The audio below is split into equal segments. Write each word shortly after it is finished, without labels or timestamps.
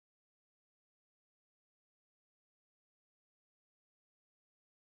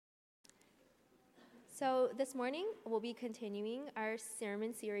So this morning, we'll be continuing our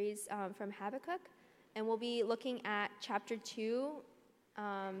sermon series from Habakkuk, and we'll be looking at chapter 2,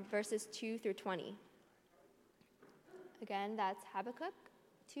 verses 2 through 20. Again, that's Habakkuk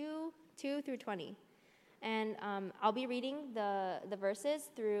 2 through 20. And I'll be reading the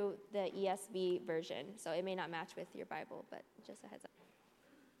verses through the ESV version, so it may not match with your Bible, but just a heads up.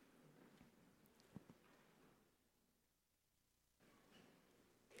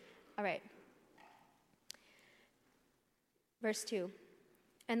 All right. Verse 2,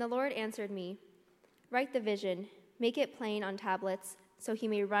 "And the Lord answered me, write the vision, make it plain on tablets, so he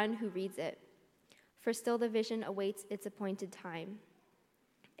may run who reads it. For still the vision awaits its appointed time.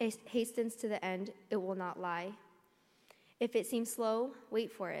 It hastens to the end, it will not lie. If it seems slow,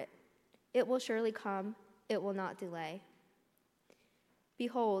 wait for it. It will surely come, it will not delay.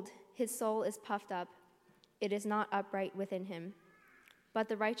 Behold, his soul is puffed up, it is not upright within him. But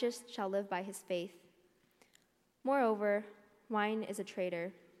the righteous shall live by his faith. Moreover, wine is a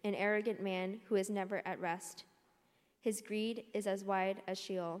traitor, an arrogant man who is never at rest. His greed is as wide as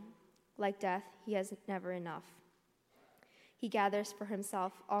Sheol. Like death, he has never enough. He gathers for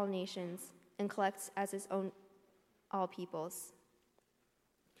himself all nations and collects as his own all peoples.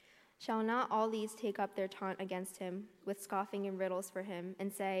 Shall not all these take up their taunt against him, with scoffing and riddles for him,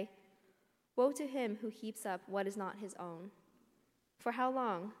 and say, woe to him who heaps up what is not his own? For how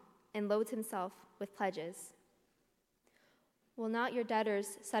long? And loads himself with pledges. Will not your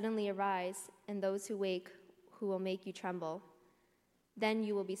debtors suddenly arise, and those who wake who will make you tremble? Then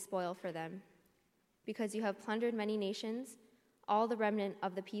you will be spoil for them. Because you have plundered many nations, all the remnant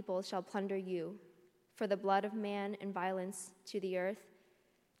of the people shall plunder you, for the blood of man and violence to the earth,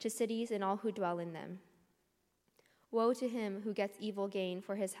 to cities and all who dwell in them. Woe to him who gets evil gain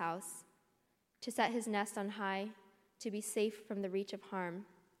for his house, to set his nest on high, to be safe from the reach of harm.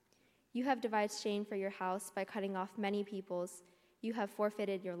 You have devised shame for your house by cutting off many peoples. You have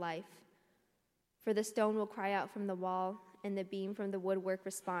forfeited your life. For the stone will cry out from the wall, and the beam from the woodwork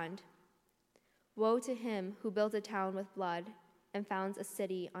respond. Woe to him who builds a town with blood and founds a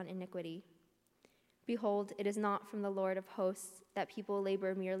city on iniquity. Behold, it is not from the Lord of hosts that people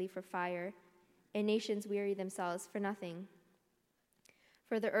labor merely for fire, and nations weary themselves for nothing.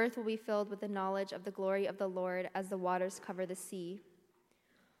 For the earth will be filled with the knowledge of the glory of the Lord as the waters cover the sea.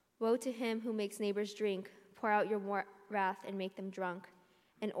 Woe to him who makes neighbors drink, pour out your wrath and make them drunk,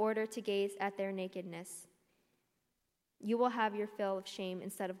 in order to gaze at their nakedness. You will have your fill of shame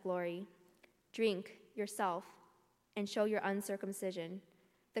instead of glory. Drink yourself and show your uncircumcision.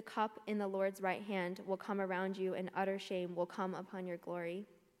 The cup in the Lord's right hand will come around you, and utter shame will come upon your glory.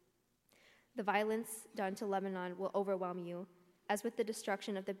 The violence done to Lebanon will overwhelm you, as with the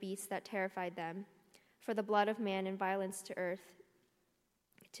destruction of the beasts that terrified them, for the blood of man and violence to earth,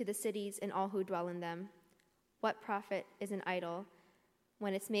 to the cities and all who dwell in them. What profit is an idol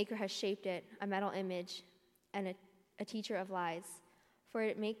when its maker has shaped it, a metal image, and a teacher of lies? For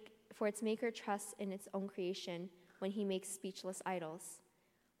its maker trusts in its own creation when he makes speechless idols.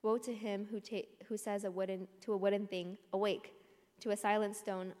 Woe to him who says to a wooden thing, awake, to a silent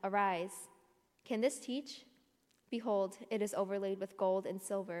stone, arise. Can this teach? Behold, it is overlaid with gold and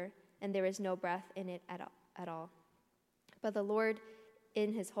silver, and there is no breath in it at all. But the Lord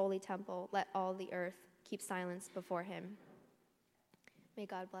in his holy temple, let all the earth keep silence before him. May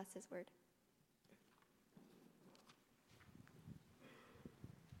God bless his word.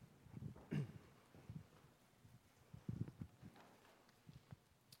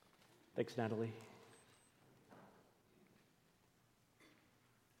 Thanks, Natalie.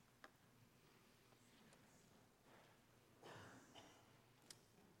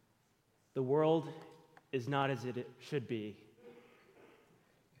 The world is not as it should be.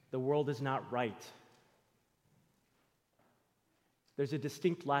 The world is not right. There's a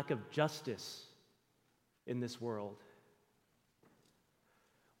distinct lack of justice in this world.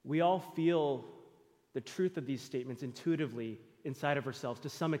 We all feel the truth of these statements intuitively inside of ourselves to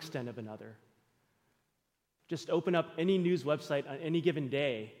some extent or another. Just open up any news website on any given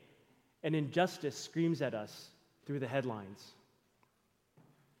day, and injustice screams at us through the headlines.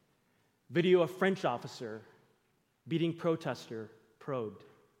 Video of French officer beating protester probed.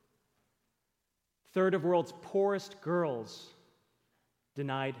 Third of world's poorest girls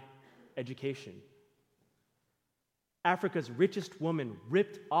denied education. Africa's richest woman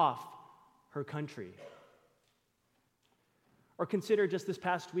ripped off her country. Or consider just this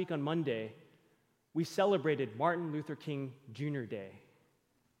past week on Monday, we celebrated Martin Luther King Jr. Day.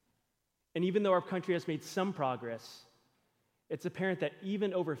 And even though our country has made some progress, it's apparent that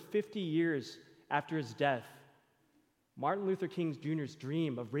even over 50 years after his death, Martin Luther King Jr.'s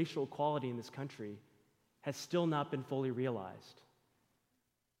dream of racial equality in this country has still not been fully realized.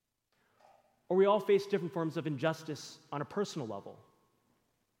 Or we all face different forms of injustice on a personal level.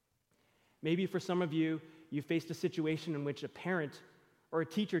 Maybe for some of you, you faced a situation in which a parent or a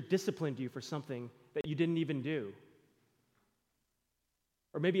teacher disciplined you for something that you didn't even do.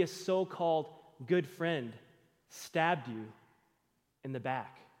 Or maybe a so-called good friend stabbed you in the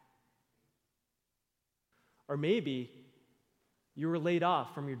back. Or maybe you were laid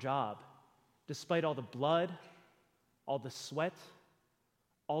off from your job despite all the blood, all the sweat,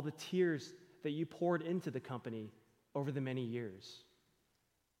 all the tears that you poured into the company over the many years.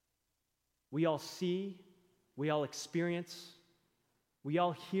 We all see, we all experience, we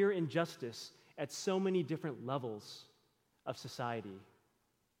all hear injustice at so many different levels of society.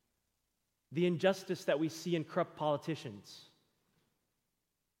 The injustice that we see in corrupt politicians,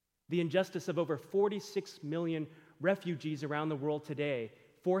 the injustice of over 46 million refugees around the world today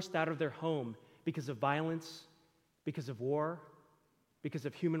forced out of their home because of violence, because of war, because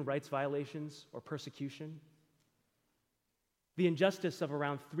of human rights violations or persecution. The injustice of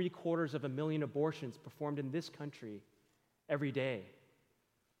around 750,000 abortions performed in this country every day.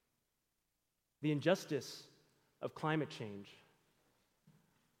 The injustice of climate change.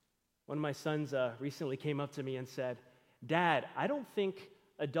 One of my sons recently came up to me and said, "Dad, I don't think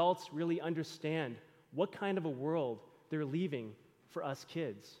adults really understand what kind of a world they're leaving for us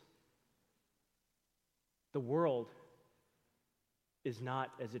kids. The world is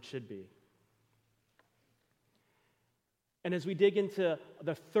not as it should be." And as we dig into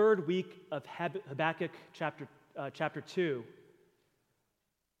the third week of Habakkuk chapter 2,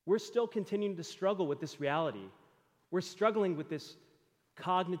 we're still continuing to struggle with this reality. We're struggling with this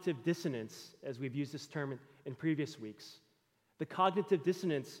cognitive dissonance, as we've used this term in previous weeks. The cognitive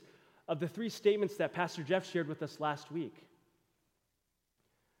dissonance of the three statements that Pastor Jeff shared with us last week.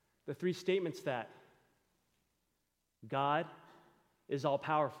 The three statements that God is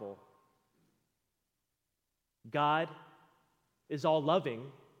all-powerful, God is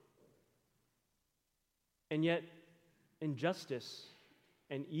all-loving, and yet injustice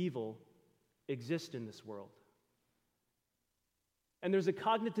and evil exist in this world. And there's a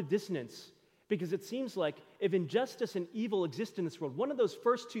cognitive dissonance because it seems like if injustice and evil exist in this world, one of those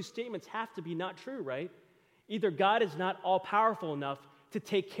first two statements have to be not true, right? Either God is not all-powerful enough to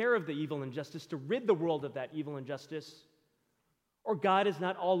take care of the evil and injustice, to rid the world of that evil and injustice, or God is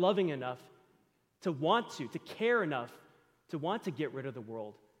not all-loving enough to care enough to want to get rid of the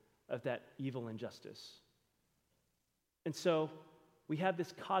world of that evil and injustice. And so we have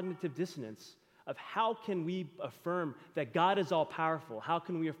this cognitive dissonance of how can we affirm that God is all-powerful? How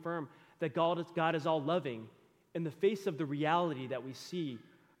can we affirm that God is all-loving in the face of the reality that we see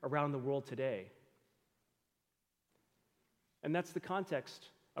around the world today? And that's the context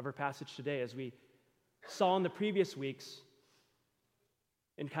of our passage today. As we saw in the previous weeks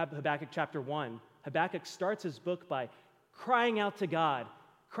in Habakkuk chapter 1, Habakkuk starts his book by crying out to God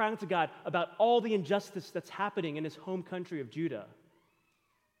about all the injustice that's happening in his home country of Judah.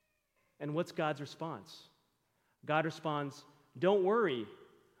 And what's God's response? God responds, "Don't worry,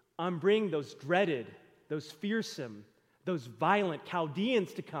 I'm bringing those dreaded, those fearsome, those violent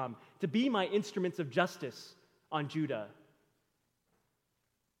Chaldeans to come to be my instruments of justice on Judah."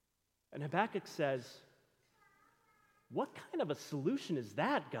 And Habakkuk says, "What kind of a solution is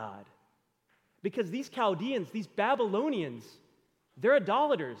that, God? Because these Chaldeans, these Babylonians, they're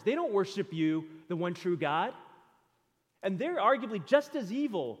idolaters. They don't worship you, the one true God. And they're arguably just as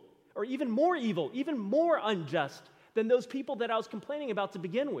evil, or even more unjust than those people that I was complaining about to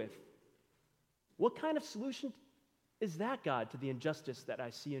begin with. What kind of solution is that, God, to the injustice that I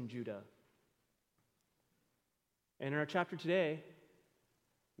see in Judah?" And in our chapter today,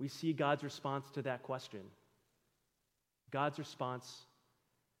 we see God's response to that question. God's response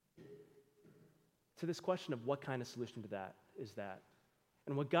to this question of what kind of solution to that is that.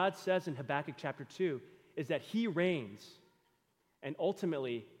 And what God says in Habakkuk chapter 2 is that he reigns, and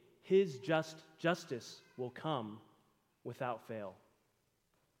ultimately his justice will come without fail.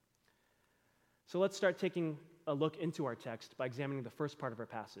 So let's start taking a look into our text by examining the first part of our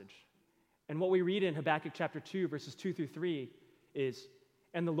passage. And what we read in Habakkuk chapter 2, verses 2 through 3 is,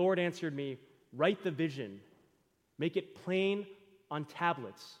 "And the Lord answered me, write the vision, make it plain on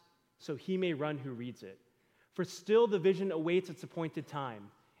tablets, so he may run who reads it. For still the vision awaits its appointed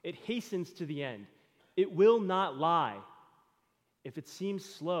time. It hastens to the end. It will not lie. If it seems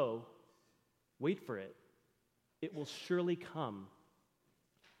slow, wait for it. It will surely come.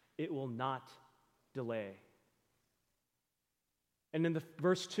 It will not delay." And in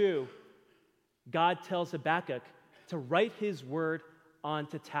verse 2, God tells Habakkuk to write his word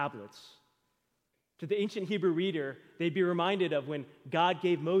onto tablets, To the ancient Hebrew reader, they'd be reminded of when God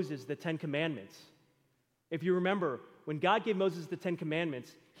gave Moses the 10 Commandments. If you remember, when God gave Moses the 10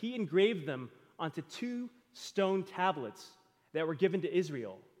 Commandments, he engraved them onto 2 stone tablets that were given to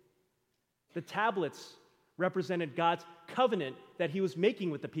Israel. The tablets represented God's covenant that he was making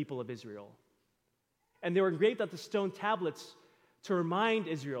with the people of Israel. And they were engraved onto stone tablets to remind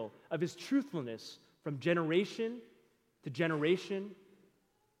Israel of his truthfulness from generation to generation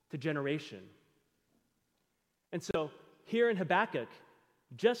to generation. And so, here in Habakkuk,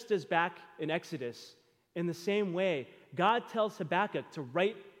 just as back in Exodus, in the same way, God tells Habakkuk to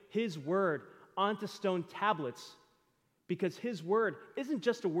write his word onto stone tablets because his word isn't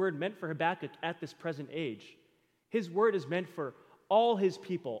just a word meant for Habakkuk at this present age. His word is meant for all his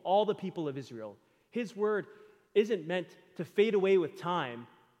people, all the people of Israel. His word isn't meant to fade away with time.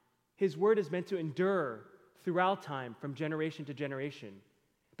 His word is meant to endure throughout time from generation to generation.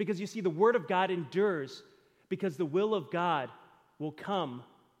 Because you see, the word of God endures because the will of God will come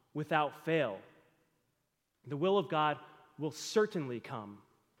without fail. The will of God will certainly come.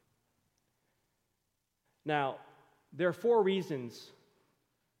 Now, there are 4 reasons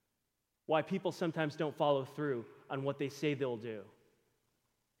why people sometimes don't follow through on what they say they'll do.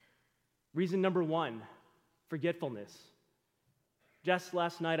 Reason number 1, forgetfulness. Just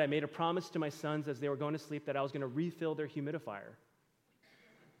last night, I made a promise to my sons as they were going to sleep that I was going to refill their humidifier.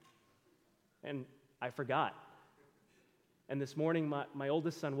 And I forgot. And this morning, my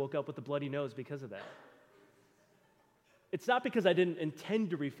oldest son woke up with a bloody nose because of that. It's not because I didn't intend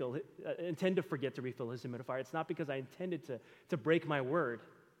to forget to refill his humidifier. It's not because I intended to break my word.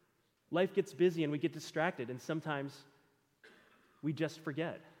 Life gets busy and we get distracted, and sometimes we just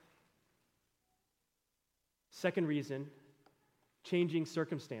forget. Second reason, changing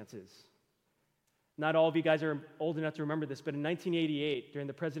circumstances. Not all of you guys are old enough to remember this, but in 1988, during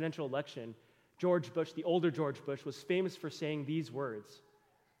the presidential election, George Bush, the older George Bush, was famous for saying these words: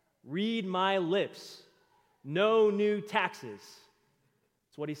 "Read my lips, no new taxes."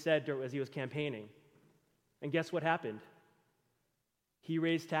 That's what he said as he was campaigning. And guess what happened? He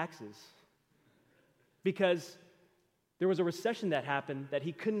raised taxes. Because there was a recession that happened that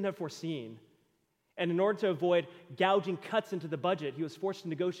he couldn't have foreseen. And in order to avoid gouging cuts into the budget, he was forced to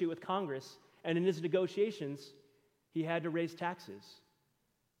negotiate with Congress. And in his negotiations, he had to raise taxes.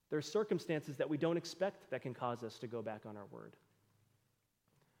 There are circumstances that we don't expect that can cause us to go back on our word.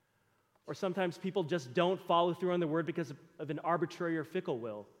 Or sometimes people just don't follow through on the word because of an arbitrary or fickle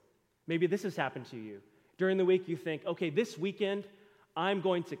will. Maybe this has happened to you. During the week, you think, okay, this weekend, I'm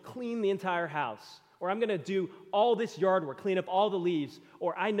going to clean the entire house. Or I'm going to do all this yard work, clean up all the leaves.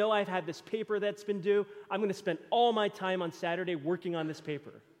 Or I know I've had this paper that's been due. I'm going to spend all my time on Saturday working on this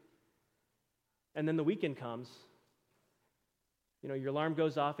paper. And then the weekend comes. Your alarm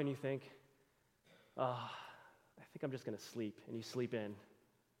goes off and you think, I think I'm just going to sleep. And you sleep in.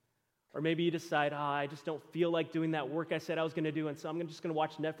 Or maybe you decide, I just don't feel like doing that work I said I was going to do, and so I'm just going to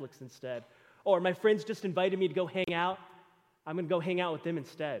watch Netflix instead. Or my friends just invited me to go hang out. I'm going to go hang out with them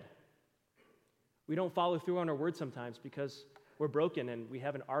instead. We don't follow through on our word sometimes because we're broken and we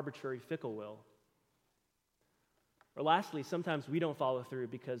have an arbitrary, fickle will. Or lastly, sometimes we don't follow through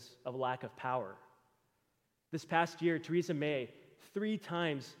because of lack of power. This past year, Theresa May 3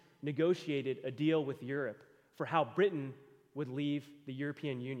 times negotiated a deal with Europe for how Britain would leave the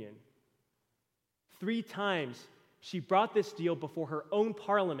European Union. 3 times she brought this deal before her own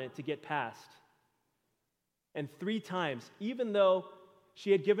parliament to get passed. And 3 times, even though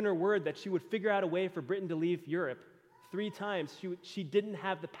she had given her word that she would figure out a way for Britain to leave Europe, 3 times she didn't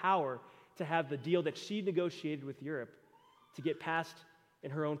have the power to have the deal that she negotiated with Europe to get passed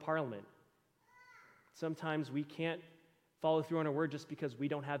in her own parliament. Sometimes we can't follow through on our word just because we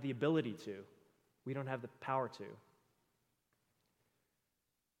don't have the ability to. We don't have the power to.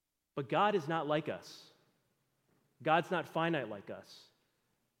 But God is not like us. God's not finite like us.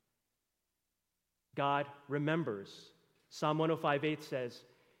 God remembers. Psalm 105:8 says,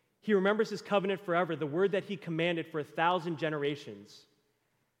 He remembers His covenant forever, the word that He commanded for 1,000 generations.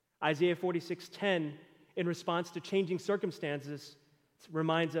 Isaiah 46:10, in response to changing circumstances,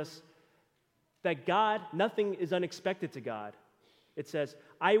 reminds us that God, nothing is unexpected to God. It says,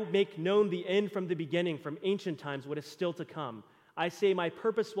 I make known the end from the beginning, from ancient times, what is still to come. I say my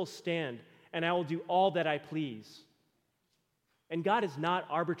purpose will stand, and I will do all that I please. And God is not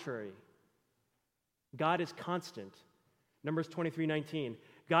arbitrary. God is constant. Numbers 23:19.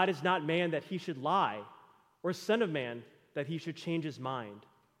 God is not man that He should lie, or son of man that He should change His mind.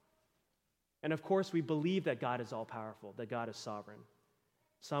 And of course, we believe that God is all-powerful, that God is sovereign.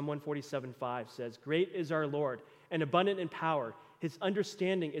 Psalm 147:5 says, Great is our Lord, and abundant in power. His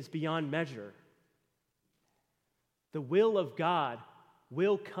understanding is beyond measure. The will of God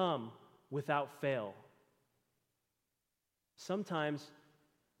will come without fail. Sometimes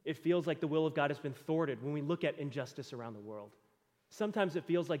it feels like the will of God has been thwarted when we look at injustice around the world. Sometimes it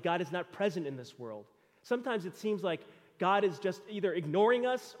feels like God is not present in this world. Sometimes it seems like God is just either ignoring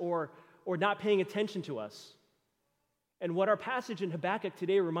us or not paying attention to us. And what our passage in Habakkuk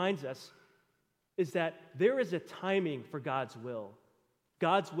today reminds us is that there is a timing for God's will.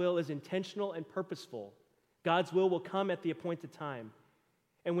 God's will is intentional and purposeful. God's will come at the appointed time.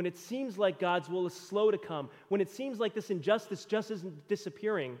 And when it seems like God's will is slow to come, when it seems like this injustice just isn't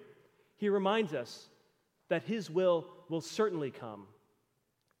disappearing, he reminds us that his will certainly come.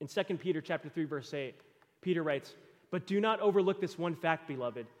 In 2 Peter chapter 3, verse 8, Peter writes, "But do not overlook this one fact,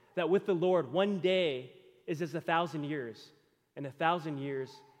 beloved, that with the Lord 1 day is as 1,000 years, and 1,000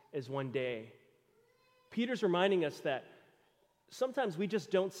 years is 1 day." Peter's reminding us that sometimes we just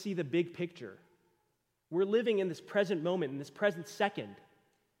don't see the big picture. We're living in this present moment, in this present second,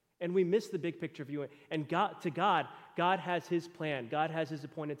 and we miss the big picture view. And God has his plan. God has his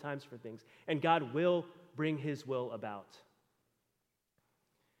appointed times for things, and God will bring his will about.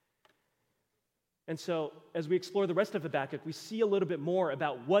 And so, as we explore the rest of Habakkuk, we see a little bit more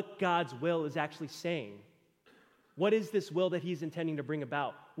about what God's will is actually saying. What is this will that he's intending to bring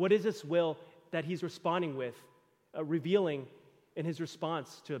about? What is this will that he's responding with, revealing in his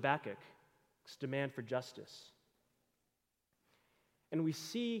response to Habakkuk's demand for justice? And we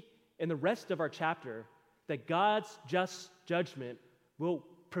see in the rest of our chapter that God's just judgment will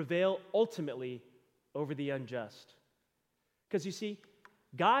prevail ultimately over the unjust. Because you see,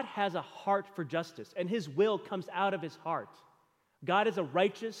 God has a heart for justice, and his will comes out of his heart. God is a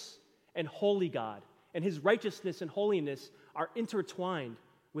righteous and holy God, and his righteousness and holiness are intertwined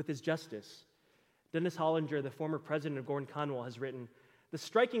with his justice. Dennis Hollinger, the former president of Gordon Conwell, has written, "The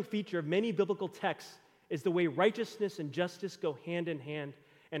striking feature of many biblical texts is the way righteousness and justice go hand in hand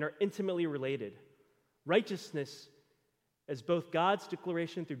and are intimately related. Righteousness as both God's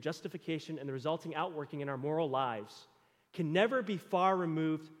declaration through justification and the resulting outworking in our moral lives can never be far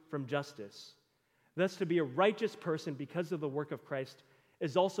removed from justice. Thus, to be a righteous person because of the work of Christ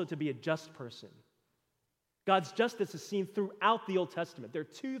is also to be a just person." God's justice is seen throughout the Old Testament. There are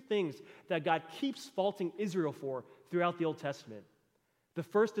two things that God keeps faulting Israel for throughout the Old Testament. The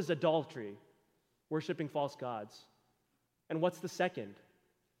first is idolatry, worshiping false gods. And what's the second?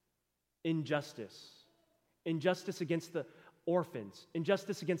 Injustice. Injustice against the orphans,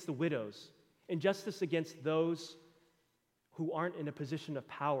 injustice against the widows, injustice against those who aren't in a position of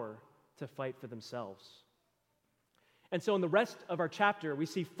power to fight for themselves. And so in the rest of our chapter, we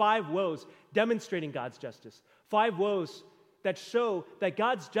see 5 woes demonstrating God's justice. 5 woes that show that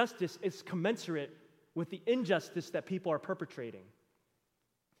God's justice is commensurate with the injustice that people are perpetrating.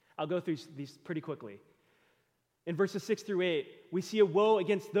 I'll go through these pretty quickly. In verses 6 through 8, we see a woe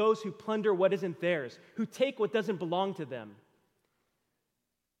against those who plunder what isn't theirs, who take what doesn't belong to them.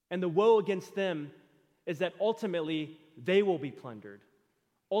 And the woe against them is that ultimately they will be plundered.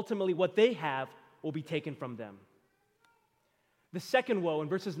 Ultimately, what they have will be taken from them. The second woe in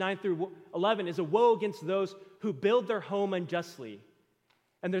verses 9 through 11 is a woe against those who build their home unjustly.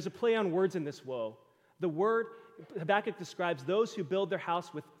 And there's a play on words in this woe. The word Habakkuk describes those who build their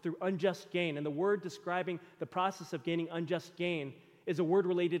house through unjust gain, and the word describing the process of gaining unjust gain is a word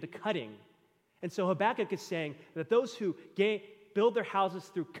related to cutting. And so Habakkuk is saying that those who build their houses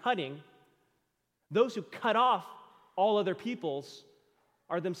through cutting, those who cut off all other peoples,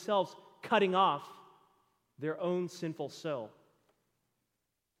 are themselves cutting off their own sinful soul.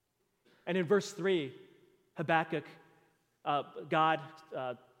 And in verse 3, Habakkuk, God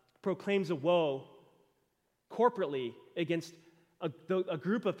proclaims a woe corporately against a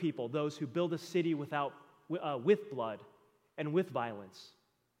group of people, those who build a city with blood and with violence.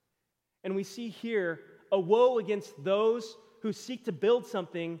 And we see here a woe against those who seek to build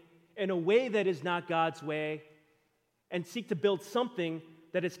something in a way that is not God's way and seek to build something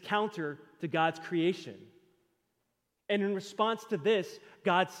that is counter to God's creation. And in response to this,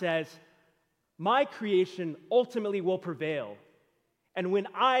 God says, "My creation ultimately will prevail. And when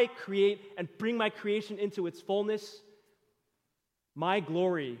I create and bring my creation into its fullness, my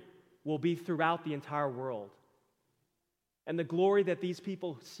glory will be throughout the entire world. And the glory that these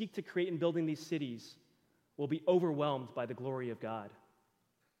people seek to create in building these cities will be overwhelmed by the glory of God."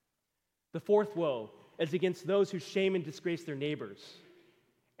 The fourth woe is against those who shame and disgrace their neighbors.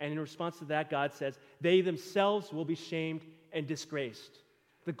 And in response to that, God says, they themselves will be shamed and disgraced.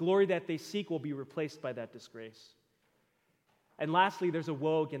 The glory that they seek will be replaced by that disgrace. And lastly, there's a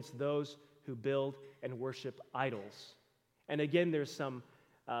woe against those who build and worship idols. And again, there's some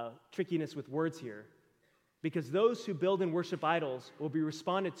trickiness with words here. because those who build and worship idols will be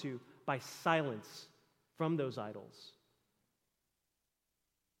responded to by silence from those idols.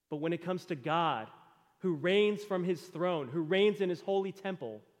 But when it comes to God, who reigns from his throne, who reigns in his holy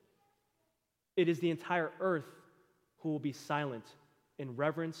temple, it is the entire earth who will be silent in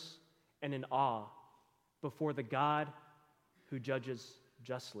reverence and in awe before the God who judges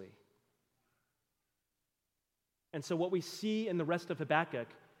justly. And so what we see in the rest of Habakkuk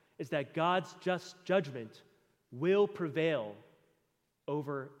is that God's just judgment will prevail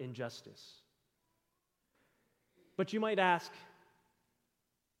over injustice. But you might ask,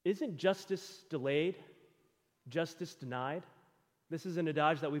 isn't justice delayed, justice denied? This is an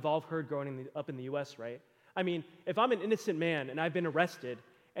adage that we've all heard growing up in the U.S., right? I mean, if I'm an innocent man and I've been arrested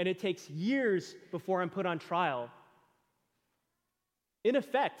and it takes years before I'm put on trial, in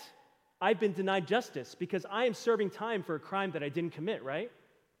effect, I've been denied justice because I am serving time for a crime that I didn't commit, right?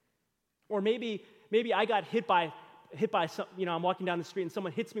 Or maybe I got hit by some, I'm walking down the street and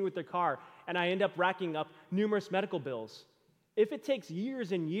someone hits me with their car and I end up racking up numerous medical bills. If it takes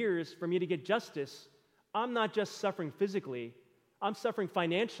years and years for me to get justice, I'm not just suffering physically, I'm suffering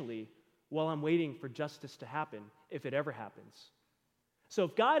financially while I'm waiting for justice to happen, if it ever happens. So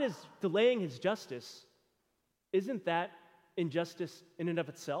if God is delaying his justice, isn't that injustice in and of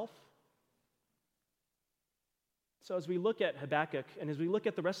itself? So as we look at Habakkuk and as we look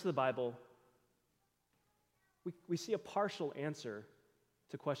at the rest of the Bible, we see a partial answer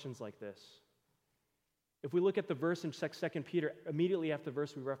to questions like this. If we look at the verse in 2 Peter, immediately after the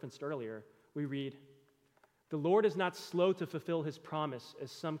verse we referenced earlier, we read, "The Lord is not slow to fulfill his promise,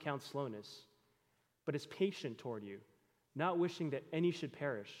 as some count slowness, but is patient toward you, not wishing that any should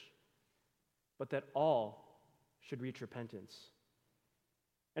perish, but that all should reach repentance."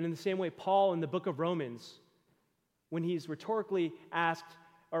 And in the same way, Paul in the book of Romans, when he's rhetorically asked,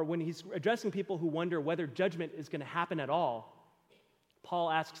 or when he's addressing people who wonder whether judgment is going to happen at all, Paul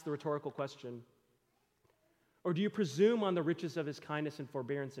asks the rhetorical question, "Or do you presume on the riches of his kindness and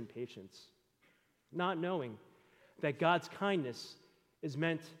forbearance and patience, not knowing that God's kindness is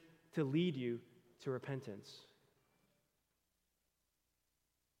meant to lead you to repentance?"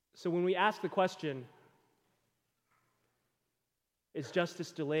 So when we ask the question, is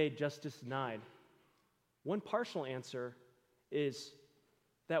justice delayed, justice denied? One partial answer is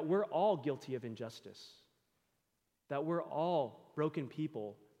that we're all guilty of injustice, that we're all broken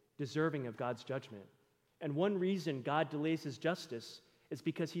people deserving of God's judgment. And one reason God delays his justice is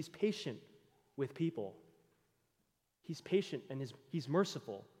because he's patient with people. He's patient and he's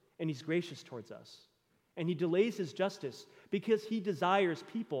merciful and he's gracious towards us. And he delays his justice because he desires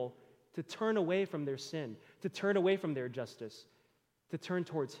people to turn away from their sin, to turn away from their justice, to turn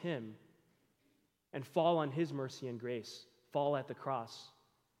towards him and fall on his mercy and grace, fall at the cross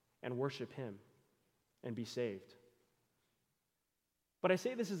and worship him and be saved. But I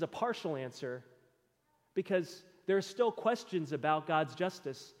say this is a partial answer because there are still questions about God's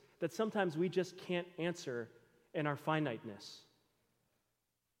justice that sometimes we just can't answer in our finiteness.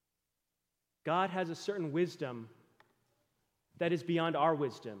 God has a certain wisdom that is beyond our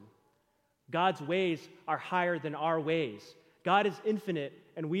wisdom. God's ways are higher than our ways. God is infinite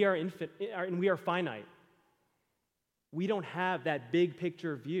and we are finite. We don't have that big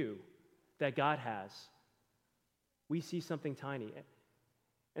picture view that God has. We see something tiny.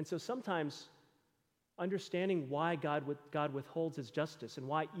 And so sometimes understanding why God withholds his justice and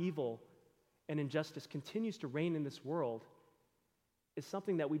why evil and injustice continues to reign in this world is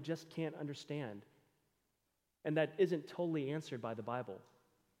something that we just can't understand and that isn't totally answered by the Bible.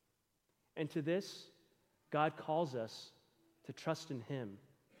 And to this, God calls us to trust in him,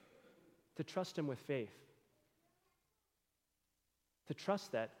 to trust him with faith, to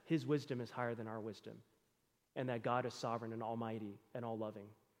trust that his wisdom is higher than our wisdom and that God is sovereign and almighty and all-loving.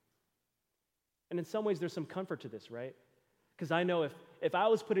 And in some ways, there's some comfort to this, right? Because I know if I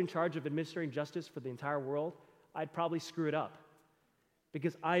was put in charge of administering justice for the entire world, I'd probably screw it up.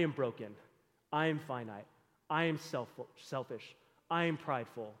 Because I am broken, I am finite, I am selfish, I am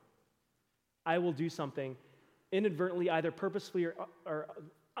prideful. I will do something inadvertently, either purposefully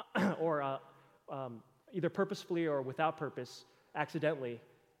or either purposefully or without purpose, accidentally.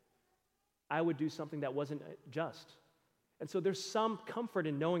 I would do something that wasn't just. And so there's some comfort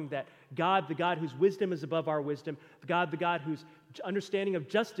in knowing that God, the God whose wisdom is above our wisdom, the God whose understanding of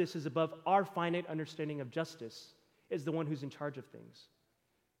justice is above our finite understanding of justice, is the one who's in charge of things.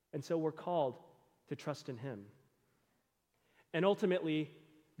 And so we're called to trust in him. And ultimately,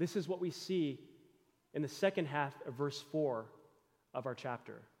 this is what we see in the second half of verse 4 of our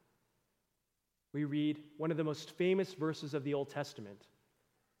chapter. We read one of the most famous verses of the Old Testament,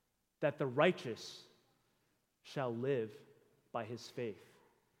 that the righteous shall live by his faith.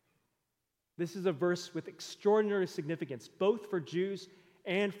 This is a verse with extraordinary significance, both for Jews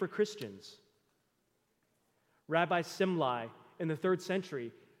and for Christians. Rabbi Simlai in the 3rd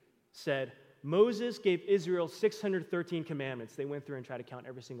century said, Moses gave Israel 613 commandments. They went through and tried to count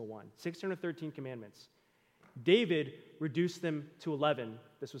every single one. 613 commandments. David reduced them to 11.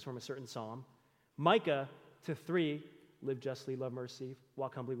 This was from a certain psalm. Micah to 3, live justly, love mercy,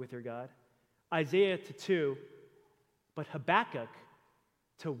 walk humbly with your God. Isaiah to 2, but Habakkuk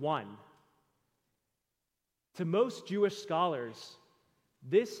to 1. To most Jewish scholars,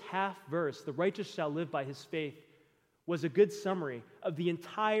 this half verse, the righteous shall live by his faith, was a good summary of the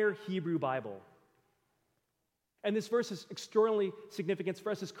entire Hebrew Bible. And this verse is extraordinarily significant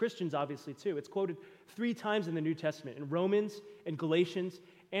for us as Christians, obviously, too. It's quoted 3 times in the New Testament, in Romans, in Galatians,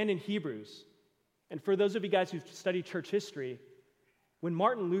 and in Hebrews. And for those of you guys who study church history, when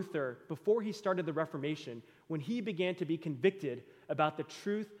Martin Luther, before he started the Reformation, when he began to be convicted about the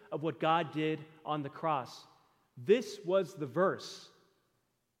truth of what God did on the cross, this was the verse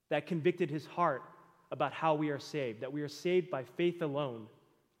that convicted his heart about how we are saved, that we are saved by faith alone,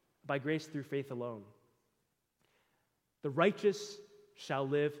 by grace through faith alone. The righteous shall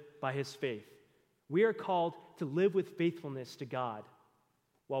live by his faith. We are called to live with faithfulness to God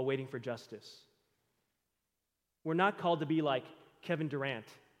while waiting for justice. We're not called to be like Kevin Durant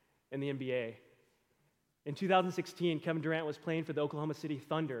in the NBA. In 2016, Kevin Durant was playing for the Oklahoma City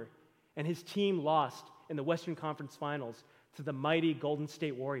Thunder, and his team lost in the Western Conference Finals to the mighty Golden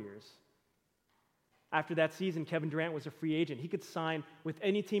State Warriors. After that season, Kevin Durant was a free agent. He could sign with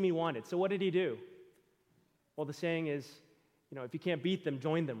any team he wanted. So what did he do? Well, the saying is, if you can't beat them,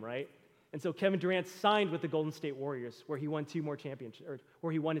 join them, right? And so Kevin Durant signed with the Golden State Warriors, where he won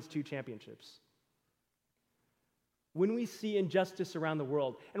where he won his 2 championships. When we see injustice around the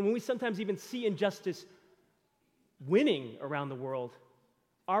world, and when we sometimes even see injustice winning around the world,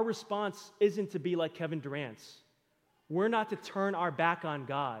 our response isn't to be like Kevin Durant's. We're not to turn our back on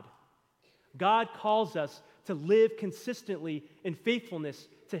God. God calls us to live consistently in faithfulness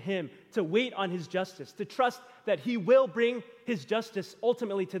to Him, to wait on His justice, to trust that He will bring His justice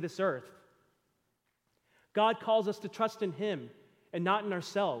ultimately to this earth. God calls us to trust in Him and not in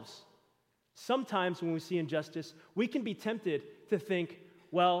ourselves. Sometimes when we see injustice, we can be tempted to think,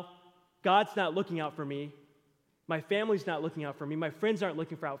 well, God's not looking out for me. My family's not looking out for me. My friends aren't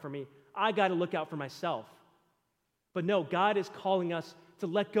looking out for me. I got to look out for myself. But no, God is calling us to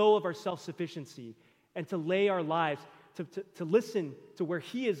let go of our self-sufficiency and to lay our lives, to listen to where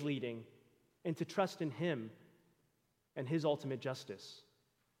He is leading and to trust in Him and His ultimate justice.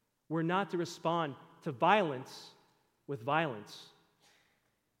 We're not to respond to violence with violence,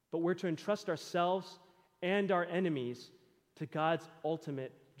 but we're to entrust ourselves and our enemies to God's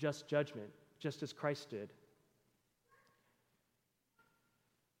ultimate just judgment, just as Christ did.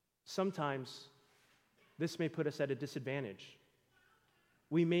 Sometimes this may put us at a disadvantage.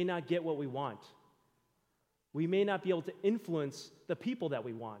 We may not get what we want. We may not be able to influence the people that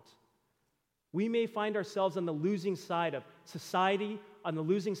we want. We may find ourselves on the losing side of society, on the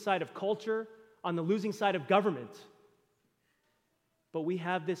losing side of culture, on the losing side of government. But we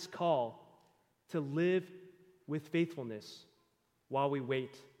have this call to live with faithfulness while we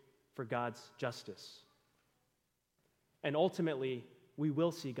wait for God's justice. And ultimately, we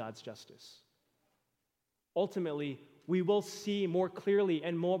will see God's justice. Ultimately, we will see more clearly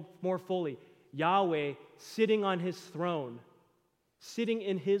and more fully Yahweh sitting on His throne, sitting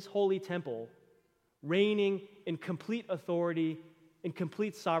in His holy temple, reigning in complete authority, in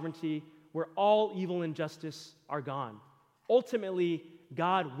complete sovereignty, where all evil and injustice are gone. Ultimately,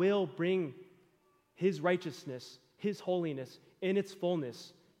 God will bring His righteousness, His holiness in its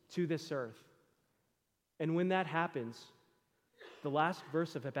fullness to this earth. And when that happens, the last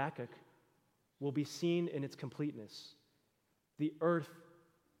verse of Habakkuk will be seen in its completeness. The earth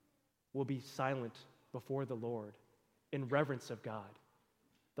will be silent before the Lord in reverence of God,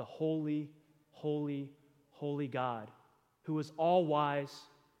 the holy, holy, holy God, who is all wise,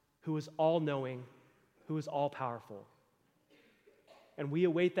 who is all knowing, who is all powerful. And we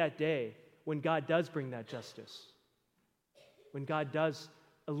await that day when God does bring that justice, when God does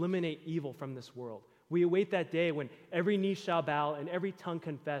eliminate evil from this world. We await that day when every knee shall bow and every tongue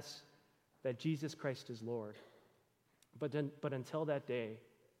confess that Jesus Christ is Lord. But until that day,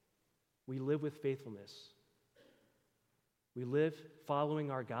 we live with faithfulness. We live following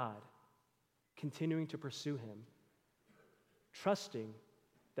our God, continuing to pursue Him, trusting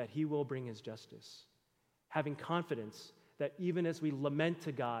that He will bring His justice, having confidence that even as we lament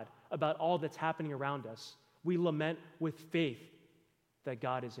to God about all that's happening around us, we lament with faith that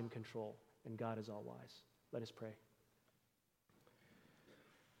God is in control and God is all wise. Let us pray.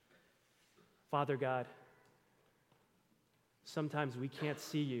 Father God, sometimes we can't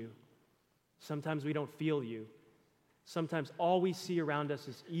see you. Sometimes we don't feel you. Sometimes all we see around us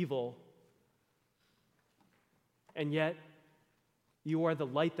is evil. And yet, you are the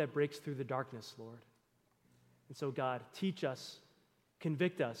light that breaks through the darkness, Lord. And so, God, teach us,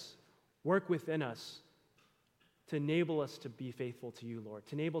 convict us, work within us to enable us to be faithful to you, Lord,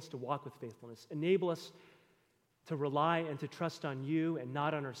 to enable us to walk with faithfulness, enable us to rely and to trust on you and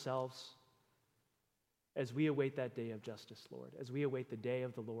not on ourselves as we await that day of justice, Lord, as we await the day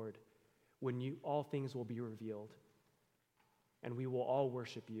of the Lord when all things will be revealed and we will all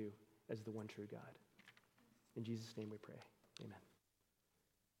worship you as the one true God. In Jesus' name we pray. Amen.